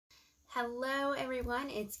Hello everyone,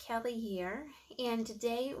 it's Kelly here, and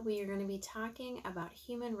today we are going to be talking about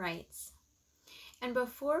human rights. And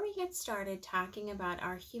before we get started talking about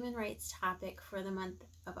our human rights topic for the month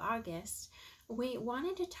of August, we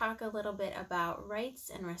wanted to talk a little bit about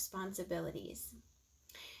rights and responsibilities.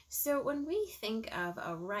 So when we think of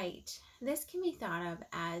a right, this can be thought of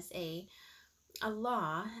as a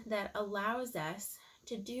law that allows us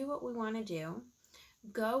to do what we want to do,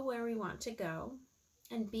 go where we want to go,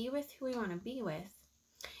 and be with who we want to be with,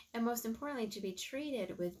 and most importantly, to be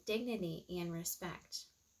treated with dignity and respect.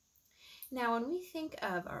 Now, when we think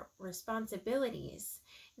of our responsibilities,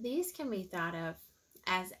 these can be thought of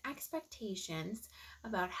as expectations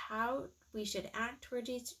about how we should act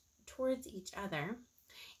towards each other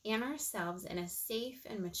and ourselves in a safe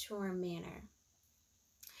and mature manner.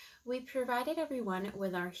 We provided everyone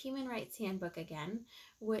with our Human Rights Handbook again,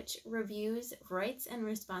 which reviews rights and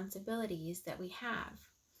responsibilities that we have.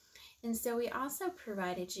 And so we also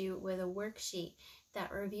provided you with a worksheet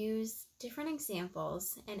that reviews different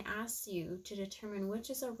examples and asks you to determine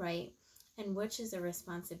which is a right and which is a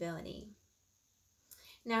responsibility.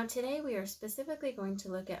 Now today we are specifically going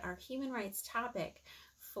to look at our human rights topic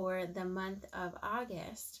for the month of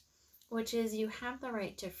August, which is you have the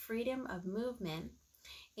right to freedom of movement,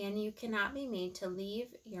 and you cannot be made to leave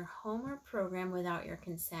your home or program without your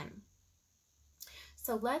consent.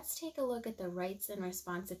 So let's take a look at the rights and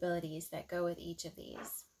responsibilities that go with each of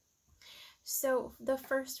these. So the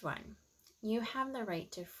first one, you have the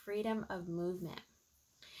right to freedom of movement.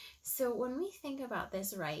 So when we think about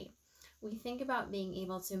this right, we think about being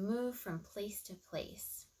able to move from place to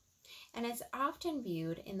place. And it's often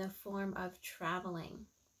viewed in the form of traveling.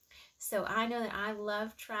 So I know that I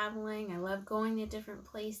love traveling, I love going to different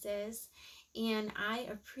places, and I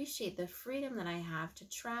appreciate the freedom that I have to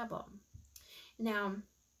travel. Now,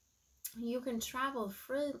 you can travel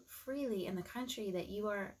freely in the country that you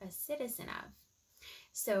are a citizen of.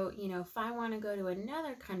 So, if I want to go to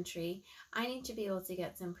another country, I need to be able to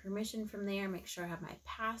get some permission from there, make sure I have my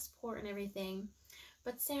passport and everything.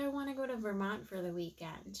 But say I want to go to Vermont for the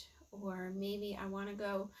weekend, or maybe I want to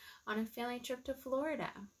go on a family trip to Florida.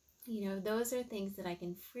 Those are things that I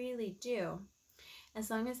can freely do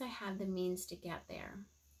as long as I have the means to get there.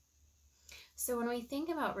 So when we think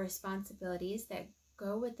about responsibilities that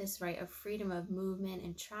go with this right of freedom of movement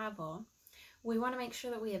and travel, we want to make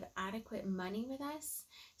sure that we have adequate money with us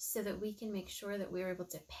so that we can make sure that we're able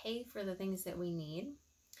to pay for the things that we need,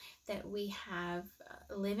 that we have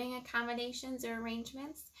living accommodations or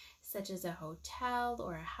arrangements, such as a hotel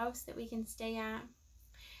or a house that we can stay at,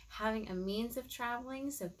 having a means of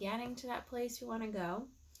traveling, so getting to that place we want to go,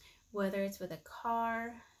 whether it's with a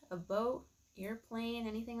car, a boat, airplane,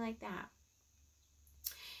 anything like that.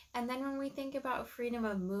 And then when we think about freedom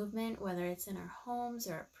of movement, whether it's in our homes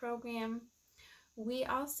or a program, we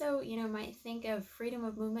also, might think of freedom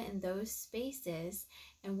of movement in those spaces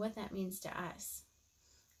and what that means to us.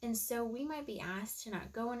 And so we might be asked to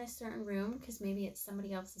not go in a certain room because maybe it's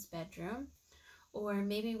somebody else's bedroom, or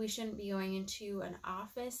maybe we shouldn't be going into an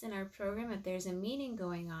office in our program if there's a meeting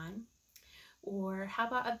going on. Or how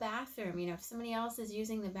about a bathroom? If somebody else is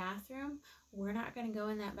using the bathroom, we're not going to go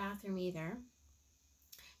in that bathroom either.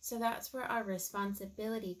 So that's where our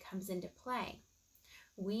responsibility comes into play.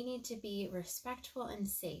 We need to be respectful and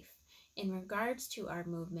safe in regards to our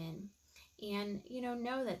movement, and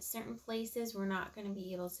know that certain places we're not going to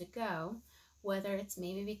be able to go, whether it's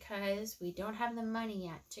maybe because we don't have the money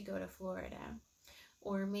yet to go to Florida,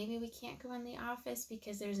 or maybe we can't go in the office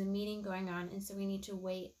because there's a meeting going on and so we need to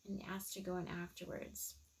wait and ask to go in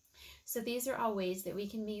afterwards. So these are all ways that we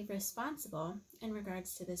can be responsible in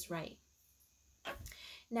regards to this right.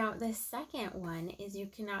 Now, the second one is you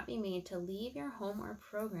cannot be made to leave your home or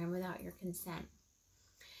program without your consent.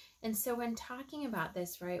 And so when talking about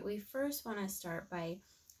this right, we first want to start by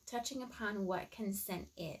touching upon what consent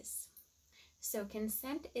is. So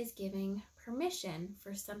consent is giving permission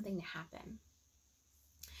for something to happen.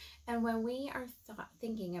 And when we are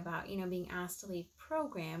thinking about, being asked to leave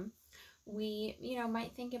program, we,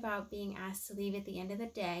 might think about being asked to leave at the end of the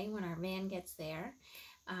day when our van gets there.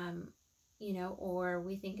 Or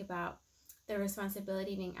we think about the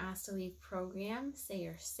responsibility of being asked to leave program. Say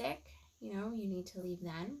you're sick, you need to leave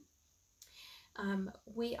then.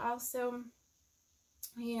 We also,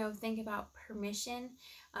 think about permission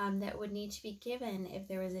that would need to be given if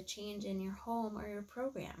there was a change in your home or your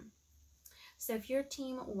program. So if your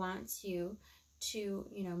team wants you to,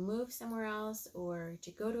 move somewhere else or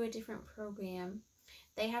to go to a different program,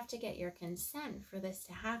 they have to get your consent for this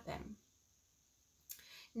to happen.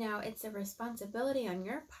 Now, it's a responsibility on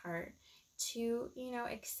your part to,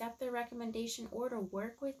 accept their recommendation or to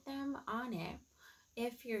work with them on it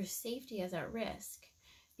if your safety is at risk,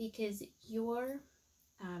 because your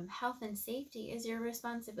health and safety is your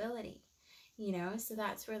responsibility, so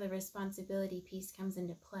that's where the responsibility piece comes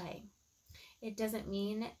into play. It doesn't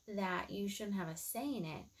mean that you shouldn't have a say in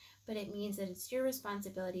it, but it means that it's your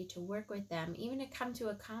responsibility to work with them, even to come to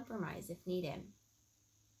a compromise if needed.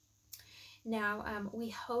 Now, we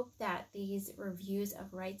hope that these reviews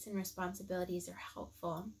of rights and responsibilities are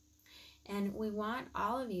helpful, and we want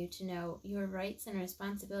all of you to know your rights and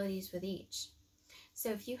responsibilities with each. So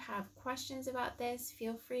if you have questions about this,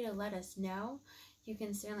 feel free to let us know. You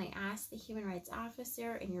can certainly ask the Human Rights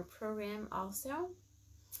Officer in your program also.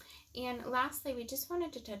 And lastly, we just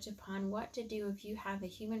wanted to touch upon what to do if you have a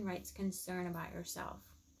human rights concern about yourself.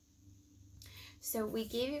 So we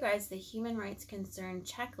gave you guys the human rights concern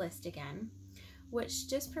checklist again, which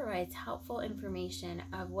just provides helpful information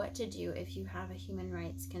of what to do if you have a human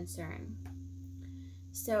rights concern.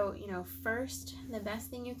 So, first, the best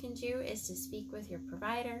thing you can do is to speak with your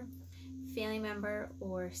provider, family member,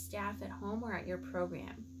 or staff at home or at your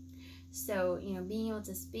program. So, being able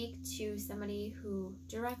to speak to somebody who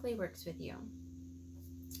directly works with you.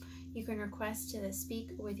 You can request to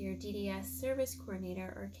speak with your DDS service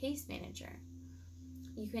coordinator or case manager.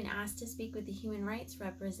 You can ask to speak with the human rights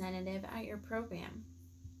representative at your program.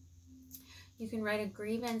 You can write a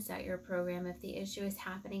grievance at your program if the issue is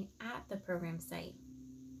happening at the program site.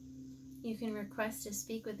 You can request to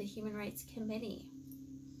speak with the Human Rights Committee.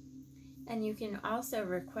 And you can also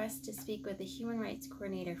request to speak with the Human Rights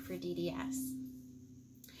Coordinator for DDS.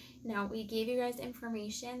 Now, we gave you guys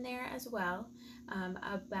information there as well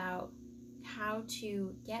about how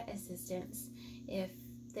to get assistance if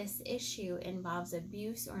this issue involves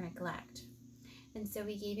abuse or neglect. And so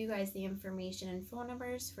we gave you guys the information and phone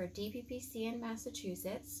numbers for DPPC in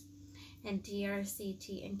Massachusetts and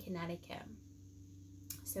DRCT in Connecticut.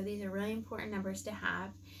 So these are really important numbers to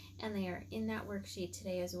have, and they are in that worksheet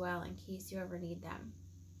today as well in case you ever need them.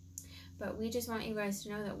 But we just want you guys to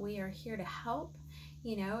know that we are here to help,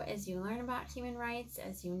 as you learn about human rights,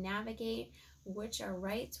 as you navigate which are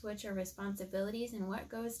rights, which are responsibilities, and what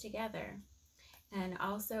goes together. And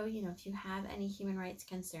also, if you have any human rights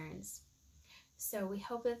concerns. So we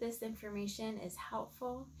hope that this information is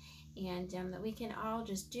helpful, and that we can all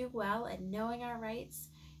just do well at knowing our rights,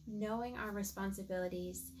 knowing our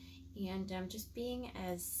responsibilities, and just being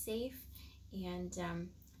as safe and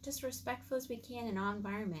just respectful as we can in all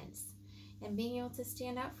environments, and being able to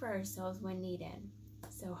stand up for ourselves when needed.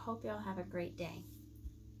 So hope you all have a great day.